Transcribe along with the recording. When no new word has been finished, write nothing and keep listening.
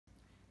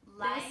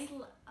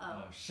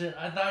Oh shit!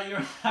 I thought you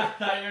were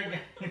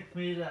getting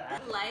me to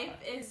ask. Life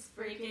is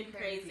freaking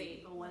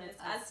crazy, but when it's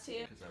us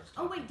two.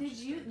 Oh wait, did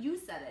you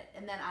said it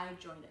and then I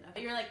joined it.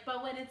 You're like,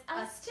 but when it's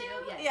us two.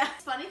 Yeah.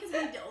 It's funny because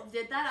we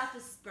did that off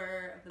the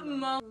spur of the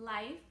moment.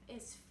 Life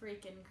is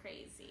freaking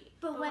crazy,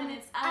 but when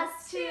it's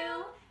us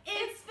two,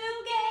 it's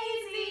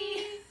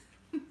Fugazi.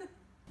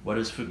 What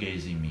does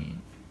Fugazi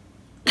mean?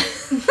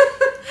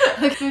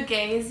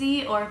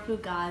 Fugazi or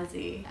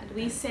Fugazi?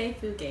 We say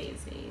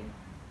Fugazi.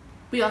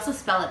 We also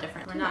spell it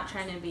different. We're not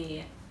trying to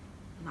be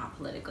not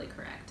politically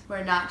correct.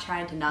 We're not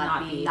trying to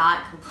not be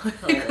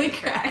politically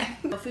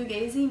correct.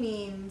 Fugazi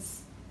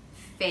means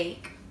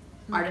fake,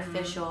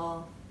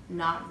 artificial,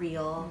 not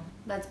real.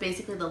 That's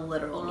basically the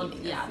literal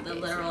meaning. Yeah, of the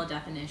Fugazi. literal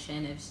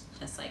definition is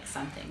just like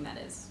something that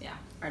is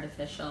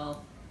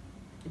artificial.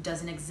 It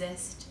doesn't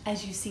exist.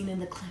 As you've seen in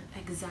the clip.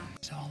 Exactly.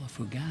 It's all a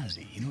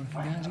Fugazi. You know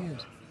what a Fugazi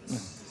is?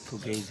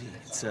 Fugazi,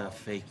 it's a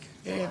fake.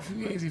 Yeah,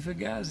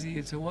 Fugazi,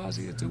 it's a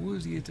wazi, it's a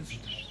woozy, it's a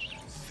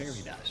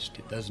fairy dust.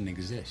 It doesn't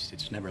exist.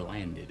 It's never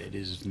landed. It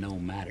is no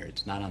matter.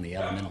 It's not on the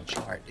elemental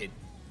chart.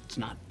 It's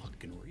not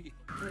fucking real.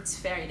 It's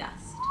fairy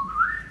dust.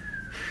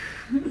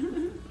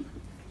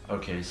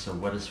 Okay, so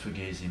what does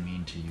Fugazi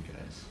mean to you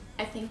guys?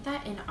 I think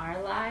that in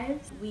our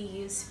lives, we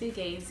use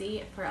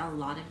Fugazi for a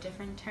lot of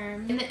different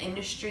terms. In the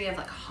industry of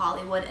like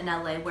Hollywood and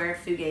LA, where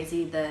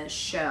Fugazi, the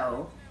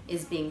show,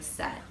 is being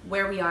set,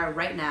 where we are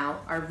right now,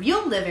 our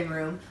real living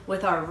room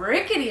with our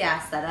rickety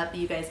ass setup that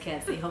you guys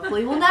can't see.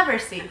 Hopefully we'll never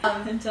see.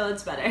 Until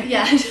it's better.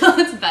 Yeah, until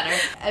it's better.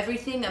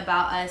 Everything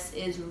about us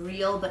is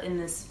real, but in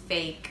this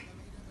fake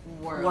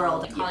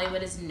world.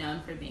 Hollywood is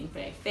known for being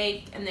very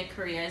fake, and the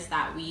careers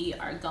that we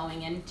are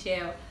going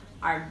into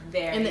are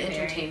very, in the very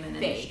entertainment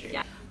fake. industry.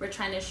 Yeah. We're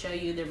trying to show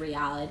you the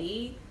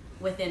reality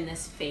within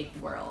this fake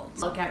world.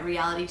 Look at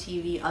reality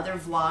TV, other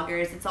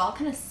vloggers, it's all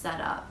kind of set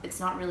up. It's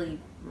not really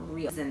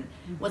real. And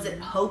was it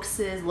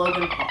hoaxes,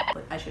 Logan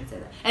Paul? I shouldn't say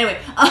that. Anyway,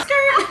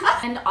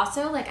 and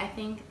also, like, I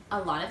think a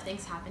lot of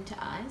things happen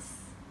to us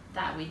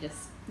that we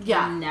just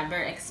never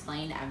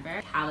explain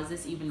ever. How is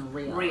this even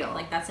real?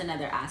 Like, that's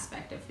another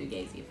aspect of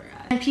Fugazi for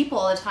us. And people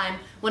all the time,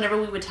 whenever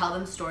we would tell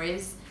them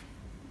stories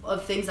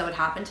of things that would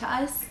happen to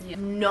us,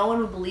 no one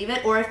would believe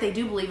it, or if they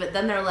do believe it,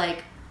 then they're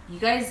like, you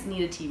guys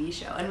need a TV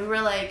show. And we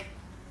were like,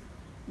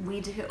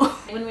 we do.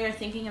 When we were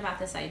thinking about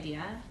this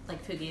idea,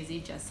 like,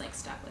 Fugazi just like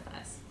stuck with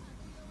us.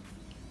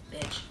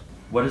 Bitch.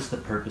 What is the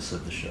purpose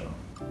of the show?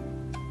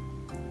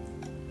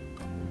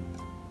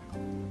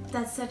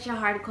 That's such a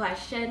hard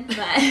question,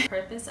 but the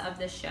purpose of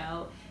the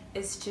show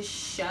is to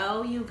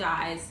show you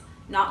guys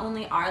not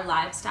only our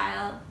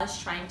lifestyle,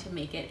 us trying to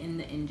make it in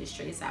the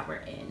industries that we're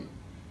in,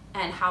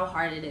 and how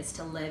hard it is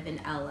to live in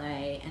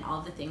LA and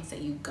all the things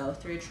that you go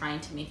through trying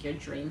to make your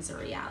dreams a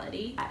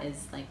reality. That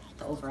is like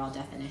the overall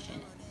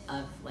definition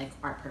of like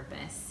our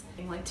purpose.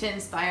 Like to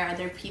inspire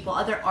other people,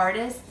 other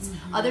artists,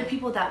 other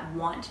people that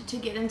want to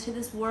get into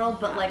this world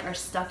but like are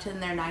stuck in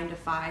their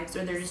 9-to-5s,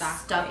 or they're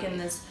just stuck in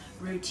this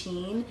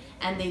routine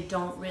and they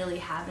don't really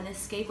have an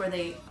escape, or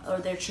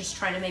they're just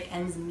trying to make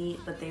ends meet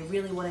but they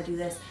really want to do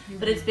this.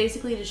 But it's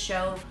basically to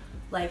show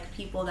like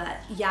people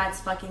that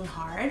it's fucking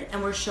hard,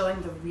 and we're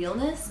showing the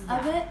realness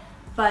of it,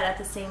 but at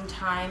the same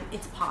time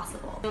it's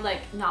possible. So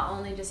like not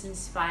only just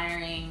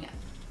inspiring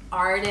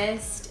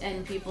artists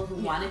and people who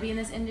want to be in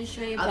this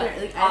industry,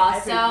 but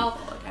also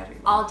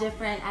all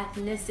different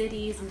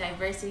ethnicities and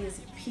diversities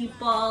of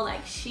people.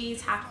 Like,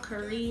 she's half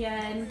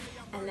Korean,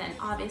 and then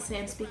obviously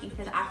I'm speaking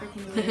for the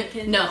African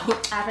American. No,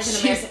 African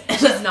American.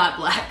 She's not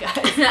black,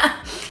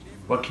 guys.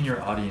 What can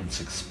your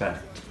audience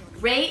expect?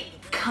 Great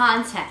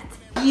content.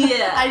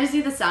 Yeah. I just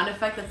see the sound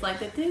effect that's like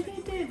the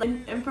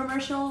like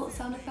infomercial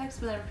sound effects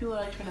whenever people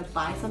are like trying to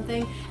buy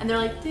something and they're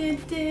like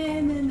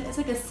and it's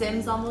like a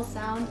Sims almost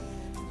sound.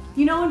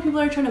 You know when people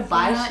are trying to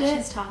buy shit? What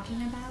she's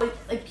talking about?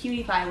 Like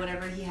PewDiePie,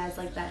 whenever he has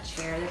like that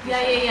chair.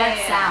 That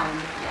sound.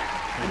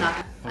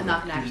 Yeah. I'm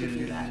not gonna actually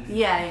do that.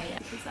 Yeah.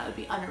 Because that would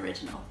be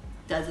unoriginal.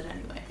 Does it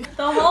anyway.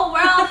 The whole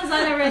world is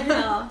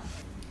unoriginal.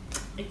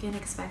 You can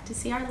expect to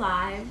see our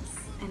lives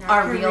and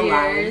our careers, real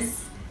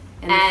lives.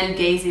 And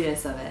the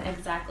fugaziness of it.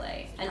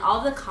 Exactly. And all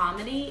the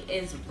comedy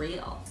is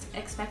real.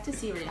 Expect to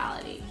see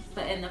reality,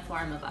 but in the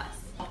form of us.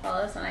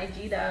 Follow us on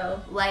IG though.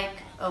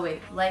 Like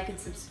and subscribe. Like and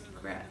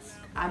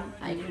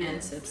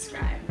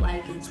subscribe.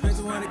 Like and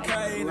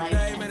subscribe. Like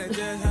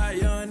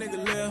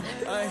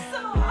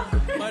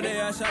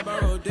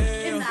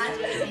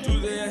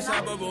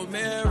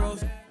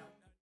and